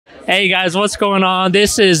Hey guys, what's going on?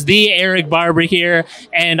 This is the Eric Barber here,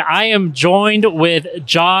 and I am joined with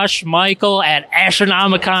Josh Mikel at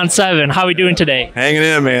Astronomicon 7. How are we doing today? Hanging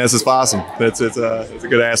in, man. This is awesome. It's a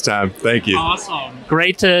good ass time. Thank you. Awesome.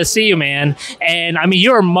 Great to see you, man. And I mean,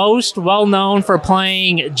 you're most well known for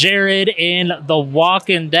playing Jared in The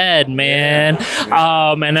Walking Dead, man.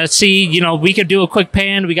 And I see, we could do a quick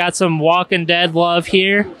pan. We got some Walking Dead love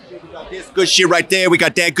here. This good shit right there. We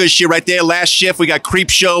got that good shit right there. Last shift, we got Creep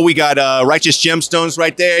Show. We got Righteous Gemstones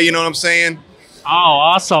right there. You know what I'm saying? Oh,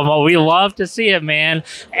 awesome. Well, we love to see it, man.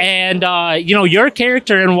 And, your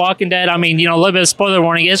character in Walking Dead, I mean, a little bit of spoiler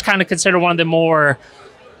warning, is kind of considered one of the more,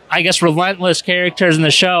 I guess, relentless characters in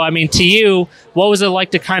the show. I mean, to you, what was it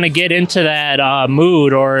like to kind of get into that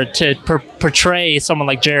mood or to portray someone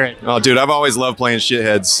like Jared? Oh, dude, I've always loved playing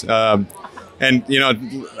shitheads. And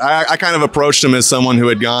I kind of approached him as someone who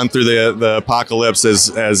had gone through the apocalypse as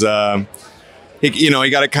he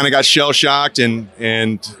got shell shocked and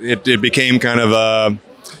it became kind of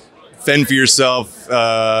fend for yourself,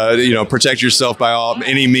 protect yourself by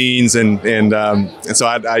any means, and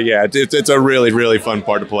so it's a really fun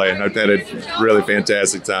part to play. I've had a really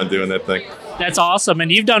fantastic time doing that thing. That's awesome.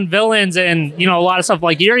 And you've done villains and, a lot of stuff.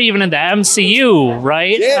 Like, you're even in the MCU,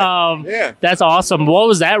 right? Yeah. That's awesome. What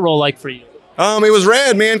was that role like for you? It was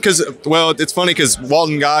rad, man, because, well, it's funny because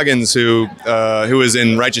Walton Goggins, who was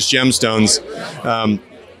in Righteous Gemstones,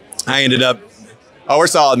 I ended up, we're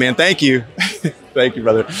solid, man. Thank you. Thank you,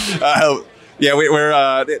 brother. He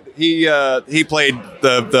played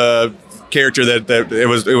the character that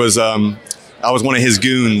it was I was one of his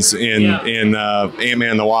goons in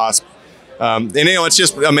Ant-Man and the Wasp. And it's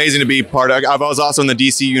just amazing to be part of. I was also in the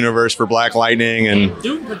DC universe for Black Lightning and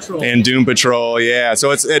Doom Patrol. Yeah, so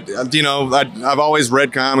I've always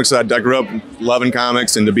read comics. I grew up loving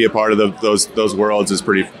comics, and to be a part of those worlds is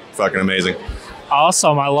pretty fucking amazing.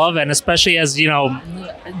 Awesome, I love it, and especially as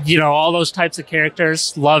all those types of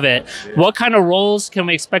characters. Love it. What kind of roles can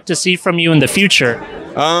we expect to see from you in the future?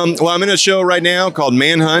 Well, I'm in a show right now called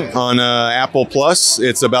Manhunt on Apple Plus.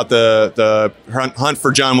 It's about the hunt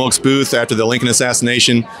for John Wilkes Booth after the Lincoln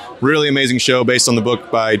assassination. Really amazing show based on the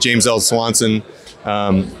book by James L. Swanson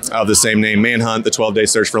of the same name, Manhunt: The 12-Day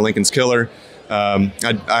Search for Lincoln's Killer. I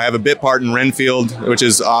have a bit part in Renfield, which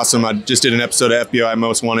is awesome. I just did an episode of FBI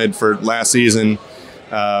Most Wanted for last season.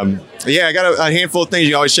 I got a handful of things.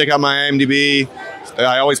 You always check out my IMDb.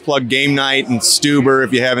 I always plug Game Night and Stuber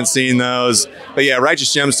if you haven't seen those. But yeah,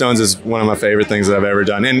 Righteous Gemstones is one of my favorite things that I've ever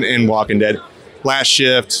done. And Walking Dead. Last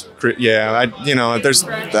Shift. Yeah,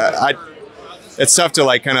 it's tough to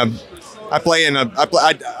like kind of. I'm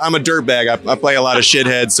a dirtbag. I play a lot of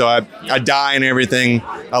shitheads, so I die in everything.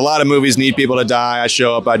 A lot of movies need people to die. I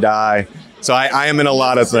show up, I die. So I am in a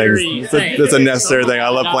lot of things. It's a necessary thing. I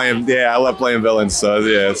love playing. Yeah, I love playing villains. So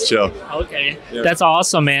yeah, it's chill. Okay, yeah. That's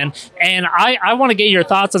awesome, man. And I want to get your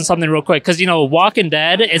thoughts on something real quick because Walking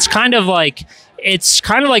Dead. It's kind of like its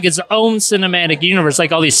own cinematic universe,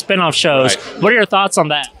 like all these spin-off shows. Right. What are your thoughts on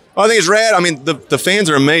that? I think it's rad. I mean, the fans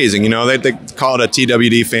are amazing. They call it a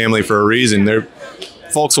TWD family for a reason.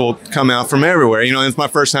 Folks will come out from everywhere. It's my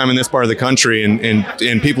first time in this part of the country,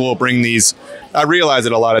 and people will bring these. I realize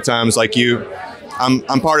it a lot of times, like you. I'm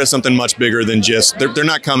part of something much bigger than just. They're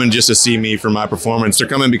not coming just to see me for my performance. They're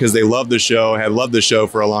coming because they love the show, have loved the show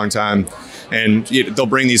for a long time, and they'll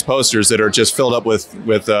bring these posters that are just filled up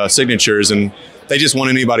with signatures, and they just want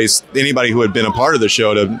anybody who had been a part of the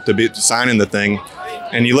show to be signing the thing.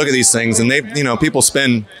 And you look at these things, and people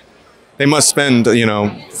they must spend,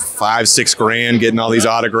 $5-6 grand getting all these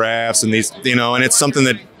autographs and these, and it's something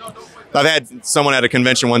that I've had someone at a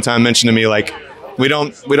convention one time mention to me, like, we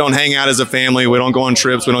don't hang out as a family, we don't go on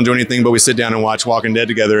trips, we don't do anything, but we sit down and watch Walking Dead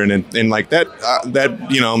together, and like that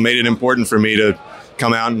made it important for me to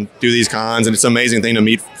come out and do these cons, and it's an amazing thing to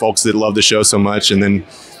meet folks that love the show so much, and then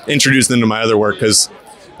introduce them to my other work, because.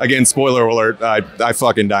 Again, spoiler alert, I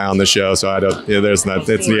fucking die on the show, so I don't,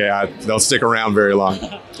 they'll stick around very long.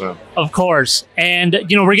 So. Of course. And,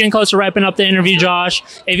 we're getting close to wrapping up the interview, Josh.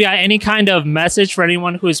 If you got any kind of message for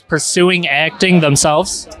anyone who's pursuing acting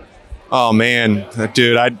themselves? Oh, man,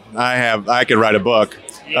 dude, I could write a book.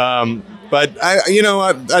 But,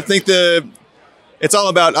 I think it's all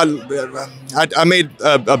about, I made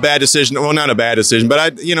a bad decision, well, not a bad decision, but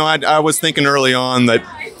I was thinking early on that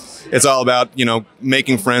it's all about,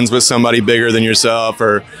 making friends with somebody bigger than yourself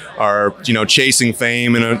or chasing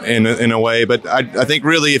fame in a way. But I think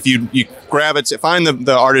really if you find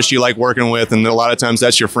the artist you like working with, and a lot of times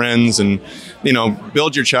that's your friends, and,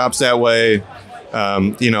 build your chops that way,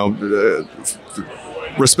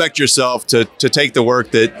 respect yourself to take the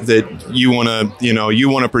work that you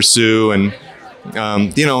want to pursue, and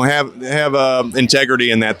you know, have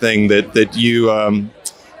integrity in that thing that you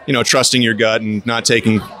you know, trusting your gut and not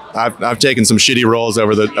taking. I've taken some shitty roles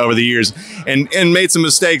over the years and made some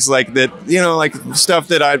mistakes like that, you know, like stuff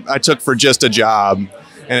that I took for just a job,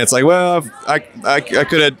 and it's like, well, I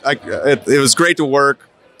could have. It was great to work.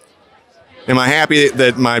 Am I happy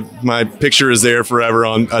that my picture is there forever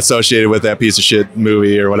associated with that piece of shit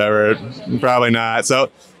movie or whatever? Probably not. So,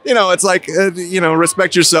 you know, it's like, you know,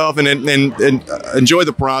 respect yourself and enjoy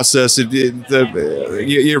the process.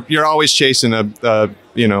 You're always chasing a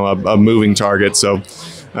moving target. So,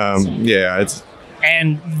 yeah, it's.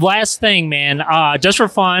 And last thing, man, just for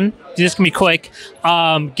fun, this can be quick.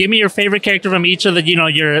 Give me your favorite character from each of the, you know,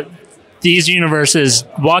 these universes: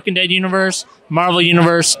 Walking Dead universe, Marvel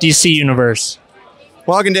universe, DC universe.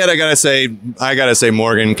 Walking Dead, I gotta say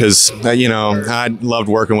Morgan, because you know, I loved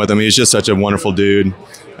working with him. He's just such a wonderful dude.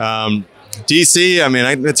 DC, I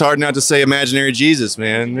mean, it's hard not to say Imaginary Jesus,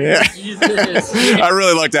 man. Yeah. I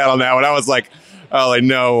really looked out on that one. I was like, oh, like,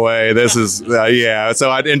 no way. This is, yeah.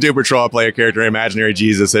 So in Doom Patrol, I play a character, Imaginary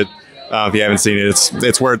Jesus. If you haven't seen it,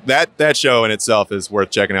 it's worth that show in itself is worth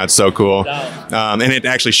checking out. It's so cool. And it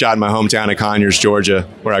actually shot in my hometown of Conyers, Georgia,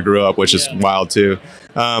 where I grew up, which is wild too.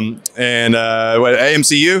 And what,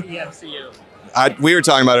 AMCU? Yeah, MCU. We were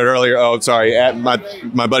talking about it earlier. Oh, sorry.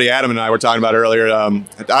 My buddy Adam and I were talking about it earlier.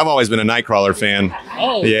 I've always been a Nightcrawler fan.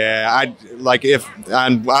 Oh. Yeah.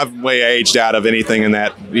 I've way aged out of anything in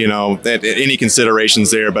that, you know, any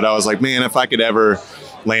considerations there. But I was like, man, if I could ever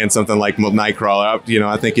land something like Nightcrawler, you know,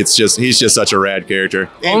 I think he's just such a rad character.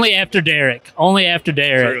 Only after Derek.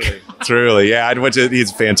 Truly, yeah.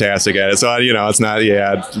 He's fantastic at it. So, you know, it's not,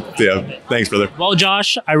 yeah. Thanks, brother. Well,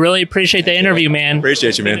 Josh, I really appreciate the interview, man.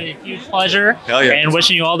 Appreciate you, man. It's been a huge pleasure. Hell yeah. And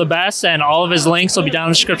wishing you all the best. And all of his links will be down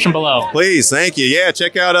in the description below. Please, thank you. Yeah,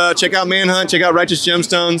 check out Manhunt, check out Righteous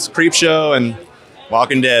Gemstones, Creep Show, and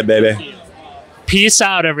Walking Dead, baby. Peace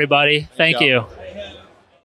out, everybody. Thank you.